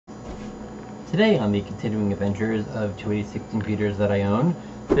Today on the continuing adventures of 286 computers that I own,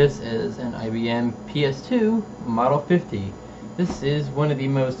 this is an IBM PS2 Model 50. This is one of the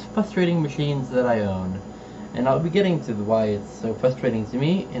most frustrating machines that I own, and I'll be getting to why it's so frustrating to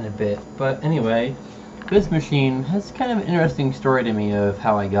me in a bit. But anyway, this machine has kind of an interesting story to me of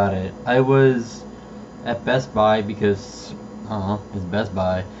how I got it. I was at Best Buy because, it's Best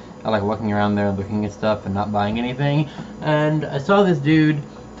Buy. I like walking around there looking at stuff and not buying anything, and I saw this dude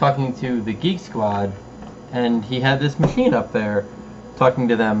talking to the Geek Squad, and he had this machine up there talking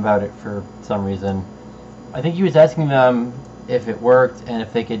to them about it for some reason. I think he was asking them if it worked and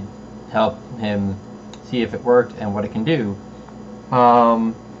if they could help him see if it worked and what it can do.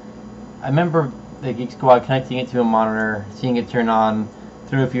 I remember the Geek Squad connecting it to a monitor, seeing it turn on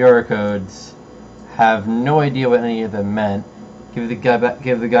through a few error codes, have no idea what any of them meant, give the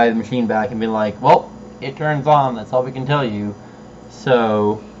guy the machine back and be like, well, it turns on, that's all we can tell you.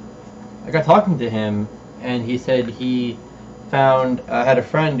 So I got talking to him, and he said he had a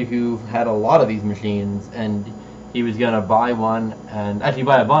friend who had a lot of these machines, and he was gonna buy one, and actually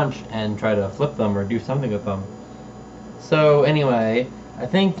buy a bunch, and try to flip them or do something with them. So anyway, I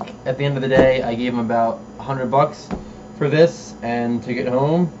think at the end of the day, I gave him about $100 for this, and took it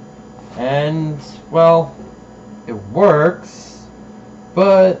home, and well, it works,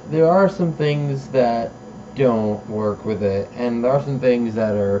 but there are some things that don't work with it, and there are some things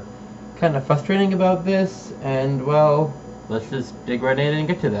that are kind of frustrating about this, and well, let's just dig right in and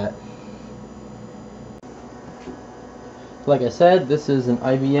get to that. Like I said, this is an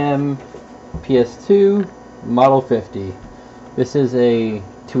IBM PS2 Model 50. This is a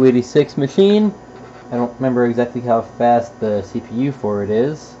 286 machine. I don't remember exactly how fast the CPU for it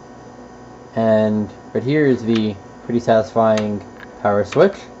is, and right here is the pretty satisfying power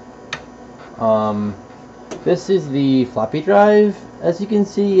switch. This is the floppy drive. As you can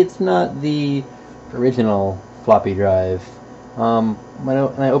see, it's not the original floppy drive. When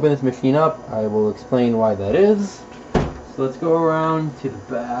I open this machine up, I will explain why that is. So let's go around to the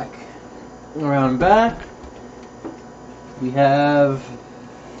back. Around back, we have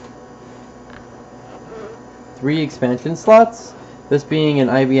 3 expansion slots. This being an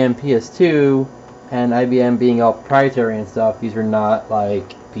IBM PS2, and IBM being all proprietary and stuff, these are not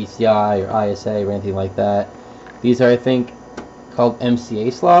like PCI or ISA or anything like that. These are, I think, called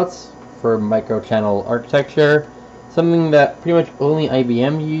MCA slots for microchannel architecture, something that pretty much only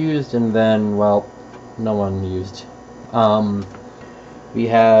IBM used, and then, well, no one used. We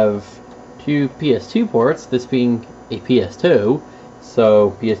have 2 PS2 ports, this being a PS2,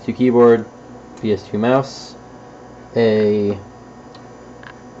 so PS2 keyboard, PS2 mouse, a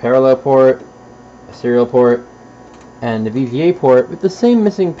parallel port, a serial port, and a VGA port with the same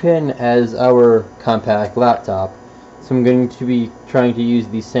missing pin as our compact laptop. So I'm going to be trying to use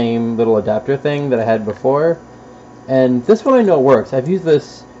the same little adapter thing that I had before. And this one I know works. I've used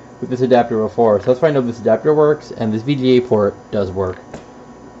this with this adapter before, so that's why I know this adapter works, and this VGA port does work.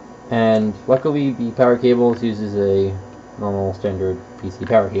 And luckily the power cable uses a normal standard PC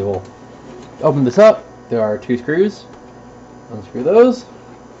power cable. To open this up, there are 2 screws. Unscrew those,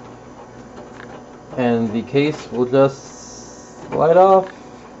 and the case will just slide off.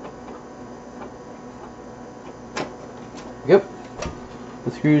 Yep,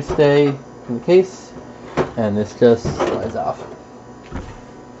 the screws stay in the case, and this just slides off.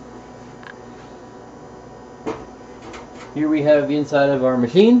 Here we have the inside of our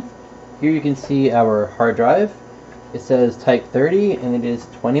machine. Here you can see our hard drive. It says Type 30, and it is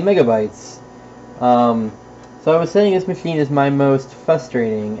 20 megabytes. So I was saying this machine is my most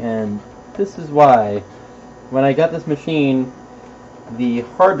frustrating, and this is why. When I got this machine, the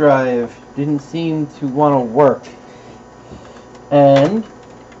hard drive didn't seem to want to work, and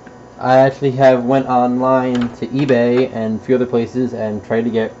I actually went online to eBay and a few other places and tried to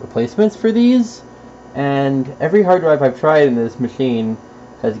get replacements for these, and every hard drive I've tried in this machine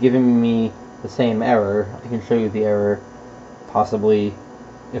has given me the same error. I can show you the error, possibly.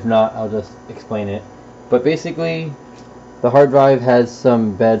 If not, I'll just explain it. But basically, the hard drive has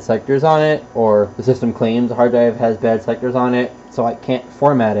some bad sectors on it, or the system claims the hard drive has bad sectors on it, so I can't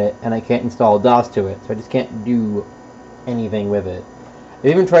format it, and I can't install DOS to it, so I just can't do anything with it. I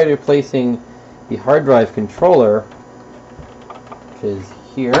even tried replacing the hard drive controller, which is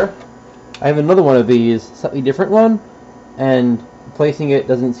here. I have another one of these, slightly different one, and replacing it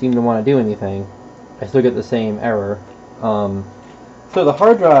doesn't seem to want to do anything. I still get the same error. So the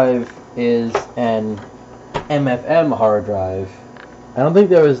hard drive is an MFM hard drive. I don't think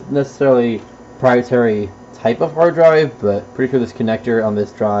there was necessarily proprietary type of hard drive, but pretty sure this connector on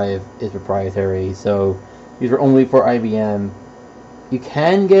this drive is proprietary, so these were only for IBM you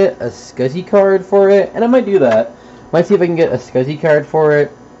can get a SCSI card for it, and I might do that. Might see if I can get a SCSI card for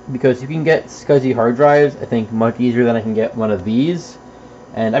it, because you can get SCSI hard drives, I think, much easier than I can get one of these.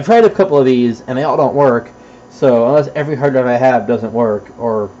 And I've tried a couple of these, and they all don't work. So unless every hard drive I have doesn't work,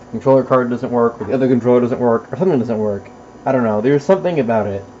 or the controller card doesn't work, or the other controller doesn't work, or something doesn't work, I don't know. There's something about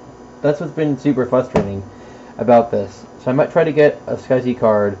it. That's what's been super frustrating about this. So I might try to get a SCSI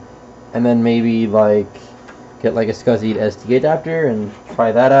card, and then maybe get a SCSI SD adapter and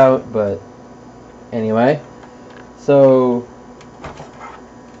try that out. But anyway, so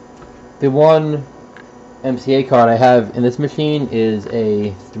the one MCA card I have in this machine is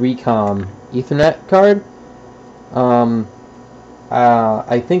a 3-COM Ethernet card.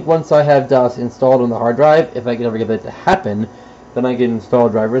 I think once I have DOS installed on the hard drive, if I can ever get that to happen, then I can install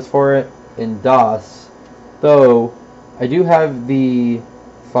drivers for it in DOS. Though, I do have the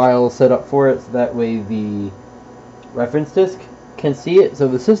file set up for it, so that way the reference disk can see it. So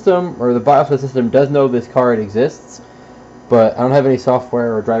the system, or the BIOS of the system, does know this card exists, but I don't have any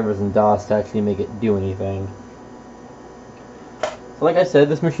software or drivers in DOS to actually make it do anything. So like I said,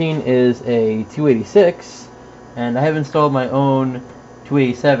 this machine is a 286, and I have installed my own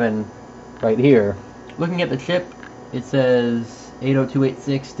 287 right here. Looking at the chip, it says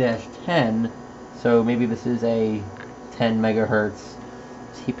 80286-10, so maybe this is a 10 megahertz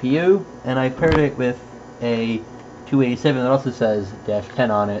CPU, and I paired it with a 287 that also says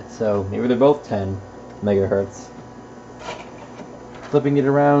 -10 on it, so maybe they're both 10 megahertz. Flipping it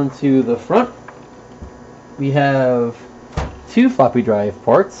around to the front, we have 2 floppy drive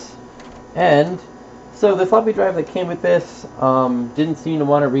ports, and so the floppy drive that came with this didn't seem to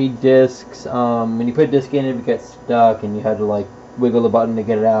want to read discs. When you put a disc in, it would get stuck, and you had to wiggle the button to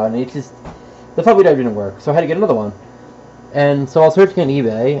get it out, and the floppy drive didn't work, so I had to get another one. And so while searching on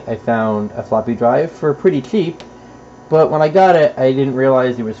eBay, I found a floppy drive for pretty cheap, but when I got it, I didn't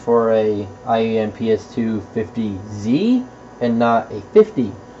realize it was for a IBM PS2 50Z and not a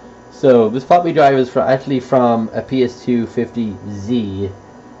 50. So this floppy drive is actually from a PS2 50Z,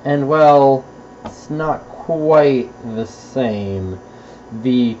 and well, it's not quite the same.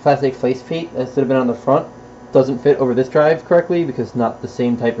 The plastic faceplate that should have been on the front doesn't fit over this drive correctly because it's not the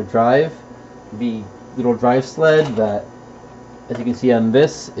same type of drive. The little drive sled that, as you can see on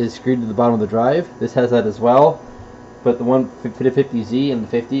this, is screwed to the bottom of the drive. This has that as well, but the one for the 50Z and the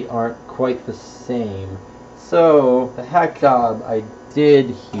 50 aren't quite the same. So the hack job I did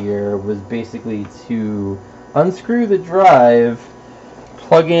here was basically to unscrew the drive,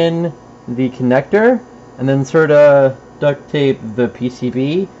 plug in the connector, and then sort of duct tape the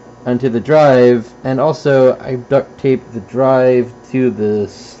PCB onto the drive, and also I duct taped the drive to the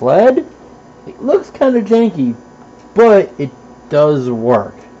sled. It looks kind of janky, but it does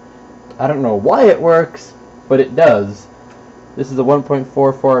work. I don't know why it works, but it does. This is a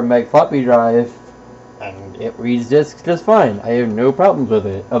 1.44 meg floppy drive, and it reads discs just fine. I have no problems with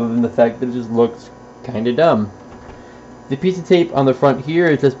it, other than the fact that it just looks kind of dumb. The piece of tape on the front here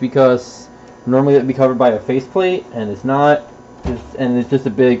is just because normally it would be covered by a faceplate, and it's not. And it's just a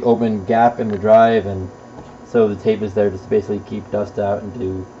big open gap in the drive, and so the tape is there just to basically keep dust out and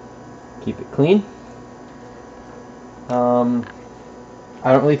to keep it clean.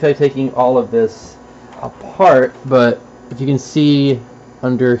 I don't really feel like taking all of this apart, but if you can see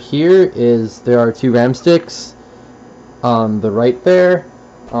under here there are 2 RAM sticks on the right there.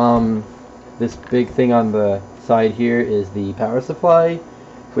 This big thing on the side here is the power supply,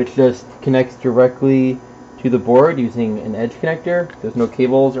 which just connects directly to the board using an edge connector. There's no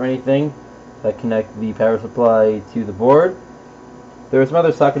cables or anything that connect the power supply to the board. There are some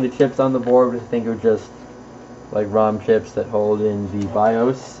other socketed chips on the board, which I think are just like ROM chips that hold in the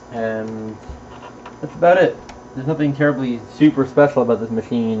BIOS, and that's about it. There's nothing terribly super special about this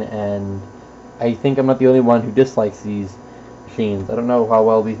machine, and I think I'm not the only one who dislikes these machines. I don't know how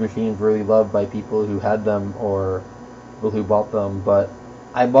well these machines were really loved by people who had them or people who bought them, but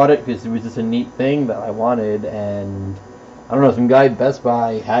I bought it because it was just a neat thing that I wanted, and I don't know, some guy at Best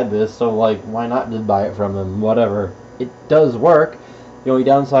Buy had this, so why not just buy it from him? Whatever. It does work. The only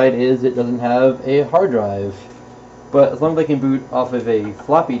downside is it doesn't have a hard drive. But as long as I can boot off of a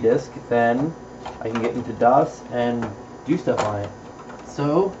floppy disk, then I can get into DOS and do stuff on it.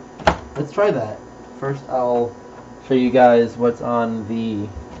 So, let's try that. First, I'll show you guys what's on the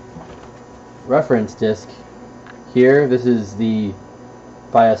reference disk here. This is the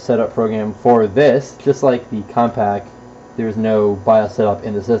BIOS setup program for this. Just like the Compact, there's no BIOS setup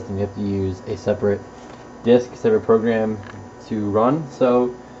in the system. You have to use a separate disk, separate program to run.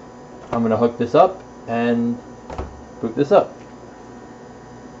 So, I'm going to hook this up and boot this up.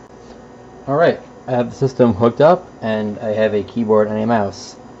 Alright, I have the system hooked up and I have a keyboard and a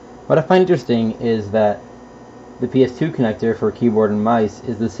mouse. What I find interesting is that the PS2 connector for keyboard and mouse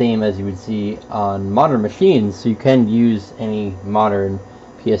is the same as you would see on modern machines, so you can use any modern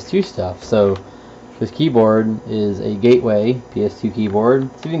PS2 stuff. So this keyboard is a Gateway PS2 keyboard.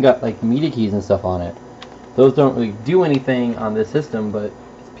 It's even got like media keys and stuff on it. Those don't really do anything on this system, but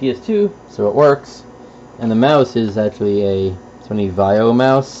it's PS2, so it works. And the mouse is actually a Sony Vaio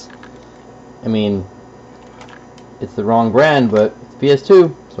mouse. I mean, it's the wrong brand, but it's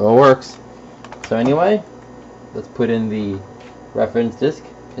PS2, so it works. So anyway, let's put in the reference disk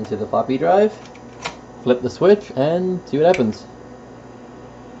into the floppy drive, flip the switch, and see what happens.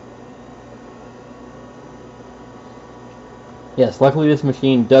 Yes, luckily this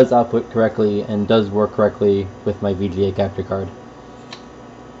machine does output correctly and does work correctly with my VGA capture card.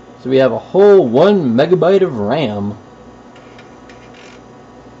 So we have a whole 1 megabyte of RAM.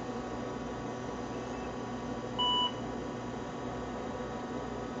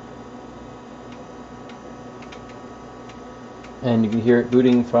 And you can hear it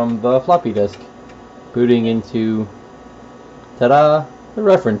booting from the floppy disk, booting into, ta-da, the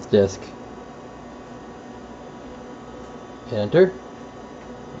reference disk. Hit enter.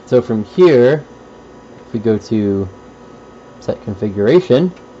 So from here, if we go to set configuration,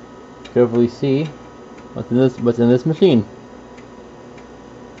 you can hopefully see what's in this machine.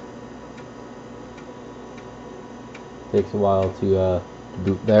 Takes a while to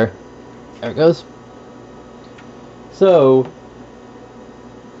boot there. There it goes. So,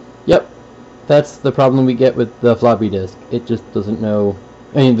 yep, that's the problem we get with the floppy disk. It just doesn't know,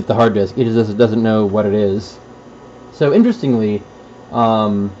 with the hard disk, it just doesn't know what it is. So interestingly,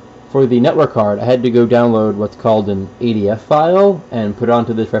 for the network card, I had to go download what's called an ADF file and put it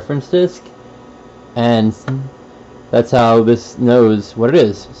onto this reference disk, and that's how this knows what it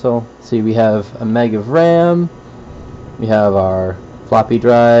is. So, see, we have a meg of RAM, we have our floppy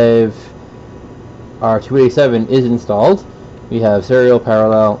drive, our 287 is installed, we have serial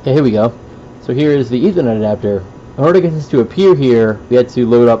parallel. Okay, here we go. So here is the Ethernet adapter. In order to get this to appear here, we had to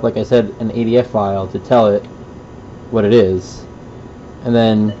load up, like I said, an ADF file to tell it what it is. And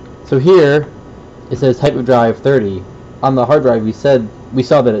then, so here it says type of drive 30. On the hard drive we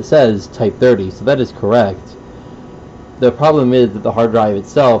saw that it says type 30, so that is correct. The problem is that the hard drive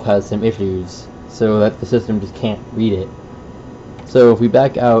itself has some issues, so that the system just can't read it. So if we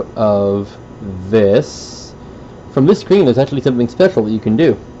back out of this, from this screen there's actually something special that you can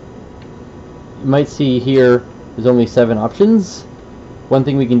do. You might see here there's only 7 options. One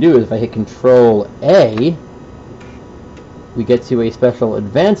thing we can do is if I hit Control A, we get to a special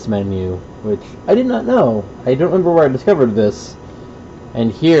advanced menu, which I did not know. I don't remember where I discovered this.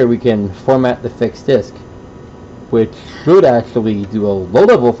 And here we can format the fixed disk, which should actually do a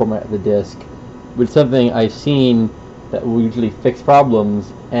low-level format of the disk, which is something I've seen that will usually fix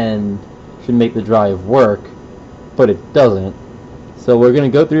problems and should make the drive work, but it doesn't. So we're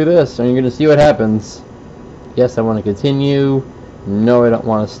going to go through this and you're going to see what happens. Yes, I want to continue. No, I don't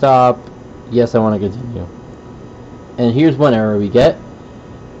want to stop. Yes, I want to continue. And here's one error we get,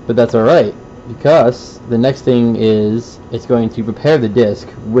 but that's alright, because the next thing is it's going to prepare the disk,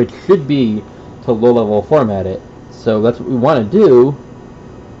 which should be to low-level format it. So that's what we want to do,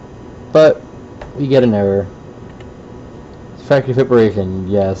 but we get an error. Factory preparation,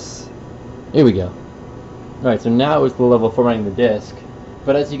 yes. Here we go. Alright, so now it's low-level formatting the disk,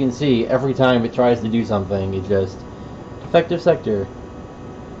 but as you can see, every time it tries to do something, it just, defective sector,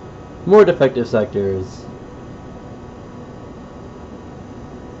 more defective sectors.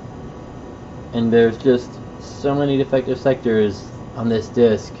 And there's just so many defective sectors on this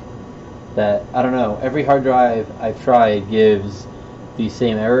disk that, I don't know, every hard drive I've tried gives these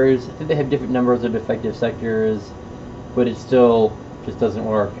same errors. I think they have different numbers of defective sectors, but it still just doesn't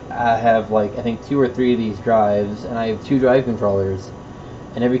work. I have like, I think 2 or 3 of these drives, and I have 2 drive controllers,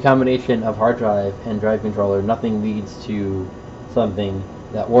 and every combination of hard drive and drive controller, nothing leads to something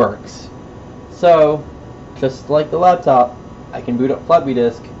that works. So, just like the laptop, I can boot up floppy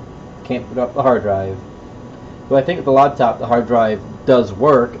disk, can't boot up the hard drive. So I think with the laptop, the hard drive does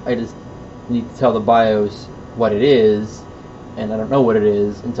work. I just need to tell the BIOS what it is, and I don't know what it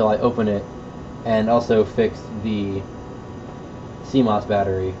is until I open it, and also fix the CMOS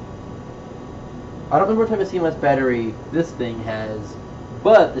battery. I don't remember what type of CMOS battery this thing has,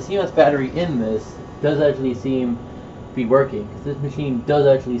 but the CMOS battery in this does actually seem to be working, because this machine does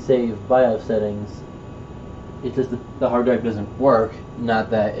actually save BIOS settings. It's just that the hard drive doesn't work,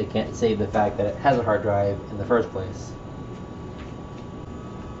 not that it can't save the fact that it has a hard drive in the first place.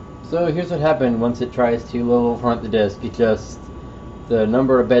 So here's what happened once it tries to low-level format the disk. The the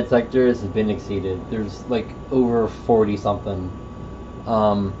number of bed sectors has been exceeded. There's like over 40 something.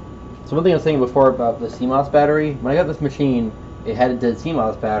 So one thing I was saying before about the CMOS battery, when I got this machine, it had a dead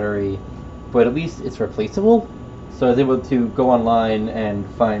CMOS battery, but at least it's replaceable. So I was able to go online and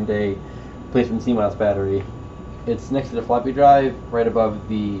find a replacement CMOS battery. It's next to the floppy drive, right above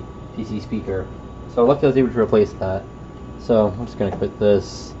the PC speaker. So luckily I was able to replace that. So I'm just going to quit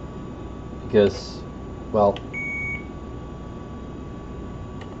this because, well,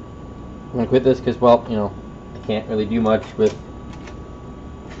 I'm going to quit this because, well, you know, I can't really do much with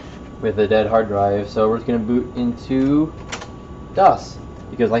a dead hard drive. So we're just going to boot into DOS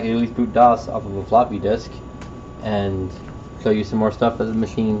because I can at least boot DOS off of a floppy disk and show you some more stuff that the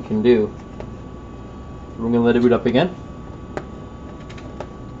machine can do. We're going to let it boot up again.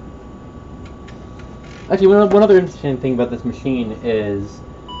 Actually, one other interesting thing about this machine is,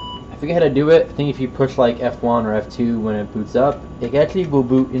 I forget how to do it. I think if you push like F1 or F2 when it boots up, it actually will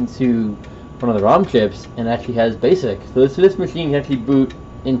boot into one of the ROM chips and actually has BASIC. So this machine can actually boot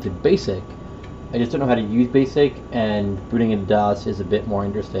into BASIC. I just don't know how to use BASIC, and booting into DOS is a bit more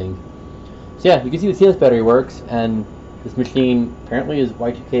interesting. So yeah, you can see the CMOS battery works, and this machine apparently is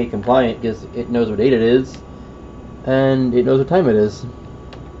Y2K compliant because it knows what date it is, and it knows what time it is.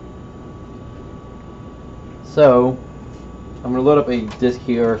 So, I'm going to load up a disk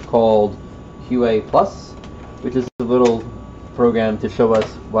here called QA Plus, which is a little program to show us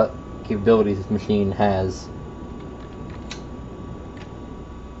what capabilities this machine has.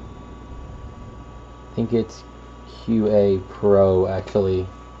 I think it's QA Pro, actually.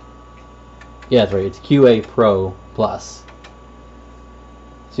 Yeah, that's right, it's QA Pro Plus.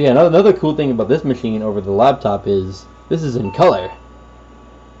 So yeah, another cool thing about this machine over the laptop is this is in color.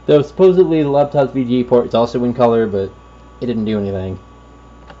 Though supposedly the laptop's VGA port is also in color, but it didn't do anything.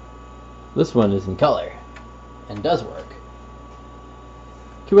 This one is in color and does work.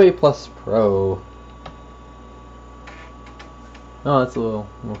 QA Plus Pro. Oh, that's a little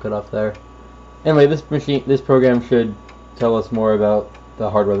cut off there. Anyway, this program should tell us more about the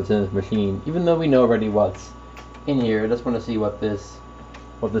hardware that's in this machine. Even though we know already what's in here, I just want to see what this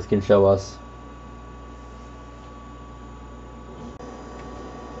can show us.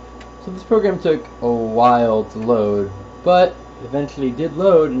 So this program took a while to load, but eventually did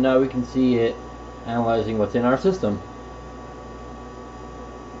load, and now we can see it analyzing what's in our system.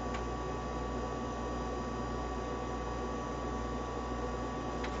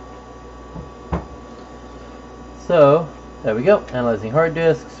 So there we go, analyzing hard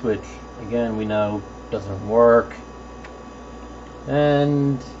disks, which again we know doesn't work,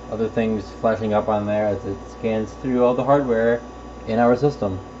 and other things flashing up on there as it scans through all the hardware in our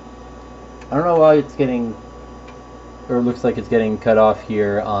system. I don't know why it's getting, or looks like it's getting cut off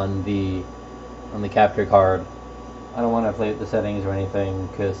here on the capture card. I don't want to play with the settings or anything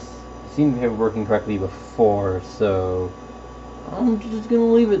because it seemed to be working correctly before, so I'm just gonna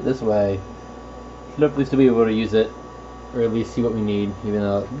leave it this way. Should hopefully still be able to use it, or at least see what we need, even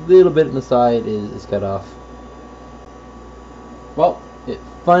though a little bit on the side is cut off. Well, it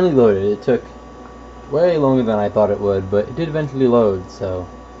finally loaded. It took way longer than I thought it would, but it did eventually load, so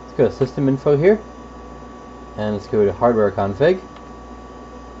let's go to system info here, and let's go to hardware config,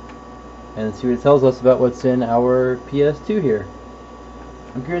 and see what it tells us about what's in our PS2 here.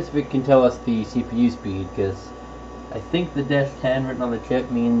 I'm curious if it can tell us the CPU speed, because I think the -10 written on the chip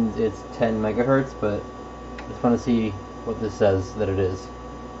means it's 10 megahertz, but I just want to see what this says that it is.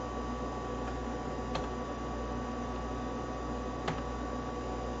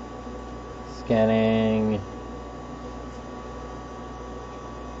 Scanning.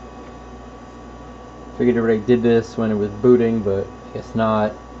 Figured everybody did this when it was booting, but I guess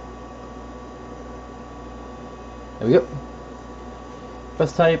not. There we go.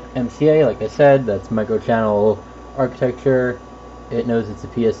 Bus type MCA, like I said, that's microchannel architecture. It knows it's a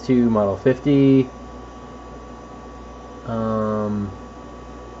PS2 model 50.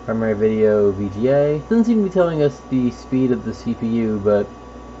 Primary video VGA. Doesn't seem to be telling us the speed of the CPU, but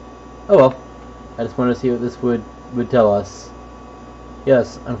oh well. I just want to see what this would tell us.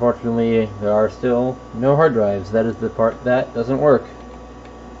 Yes, unfortunately, there are still no hard drives. That is the part that doesn't work.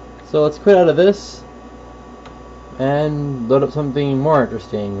 So let's quit out of this and load up something more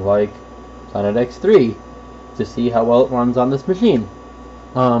interesting, like Planet X3, to see how well it runs on this machine.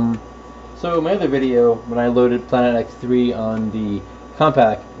 So in my other video, when I loaded Planet X3 on the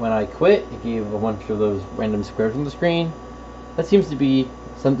compact, when I quit, it gave a bunch of those random squares on the screen. That seems to be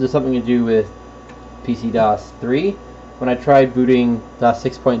something to do with PC-DOS 3. When I tried booting DOS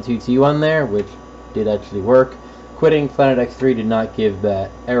 6.22 on there, which did actually work, quitting Planet X3 did not give that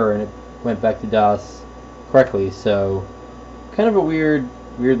error, and it went back to DOS correctly. So kind of a weird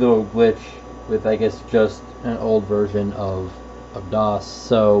little glitch with, I guess, just an old version of DOS.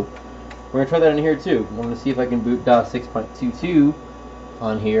 So we're gonna try that in here too. I'm gonna see if I can boot DOS 6.22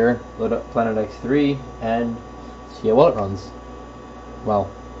 on here, load up Planet X3, and see how well it runs. Well,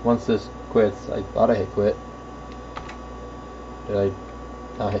 once this quits, I thought I hit quit. Did I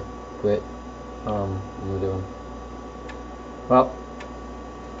not hit quit? What am I doing? Well,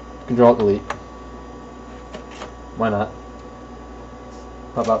 Control Delete. Why not?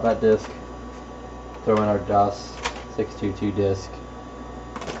 Pop out that disk, throw in our DOS 622 disk,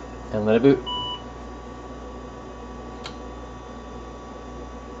 and let it boot.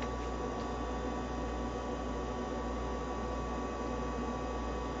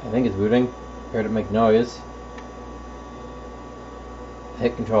 I think it's booting. Heard it make noise.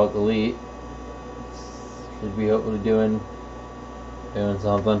 Hit Control Delete. Should be hopefully doing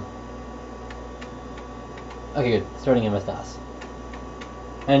something. Okay, good. Starting MS-DOS.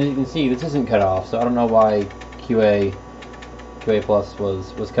 And you can see this isn't cut off, so I don't know why QA Plus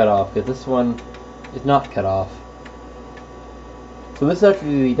was cut off, because this one is not cut off. So this is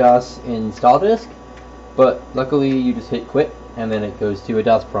actually the DOS install disk, but luckily you just hit quit and then it goes to a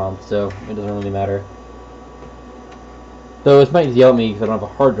DOS prompt, so it doesn't really matter. Though it might yell at me because I don't have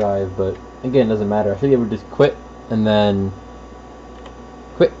a hard drive, but again, it doesn't matter. I should be able to just quit and then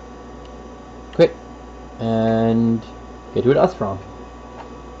quit, and get to a DOS prompt.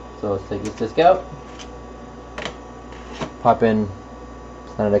 So let's take this disk out, pop in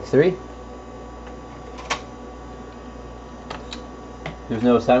Planet X3. There's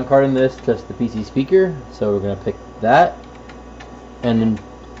no sound card in this, just the PC speaker, so we're going to pick that. And then,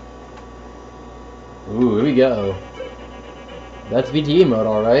 ooh, here we go. That's VGA mode,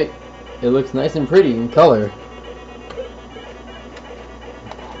 alright. It looks nice and pretty in color.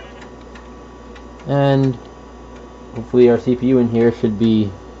 And hopefully our CPU in here should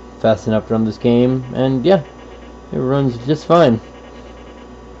be fast enough to run this game, and yeah, it runs just fine.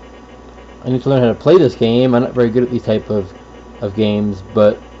 I need to learn how to play this game. I'm not very good at these type of games,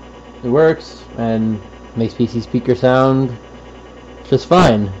 but it works and makes PC speaker sound just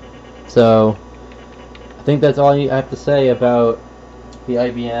fine. So I think that's all I have to say about the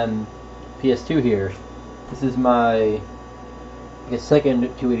IBM PS2 here. This is my, I guess, second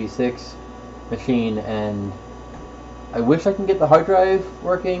 286 machine, and I wish I can get the hard drive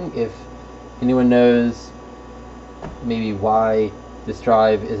working. If anyone knows maybe why this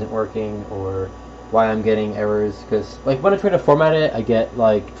drive isn't working or why I'm getting errors, because like when I try to format it, I get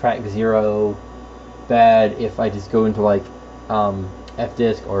like track 0 bad if I just go into like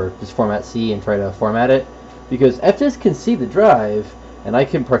fdisk or just format C and try to format it, because fdisk can see the drive and I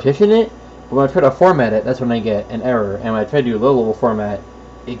can partition it, but when I try to format it, that's when I get an error, and when I try to do a low level format,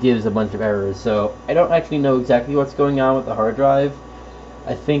 it gives a bunch of errors. So I don't actually know exactly what's going on with the hard drive.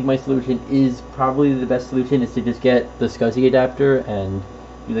 I think my solution is probably the best solution is to just get the SCSI adapter and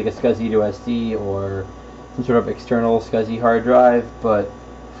use like a SCSI to SD or some sort of external SCSI hard drive, but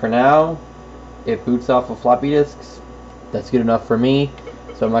for now it boots off of floppy disks. That's good enough for me,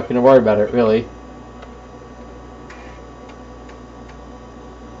 so I'm not going to worry about it really.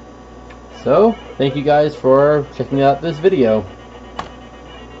 So thank you guys for checking out this video.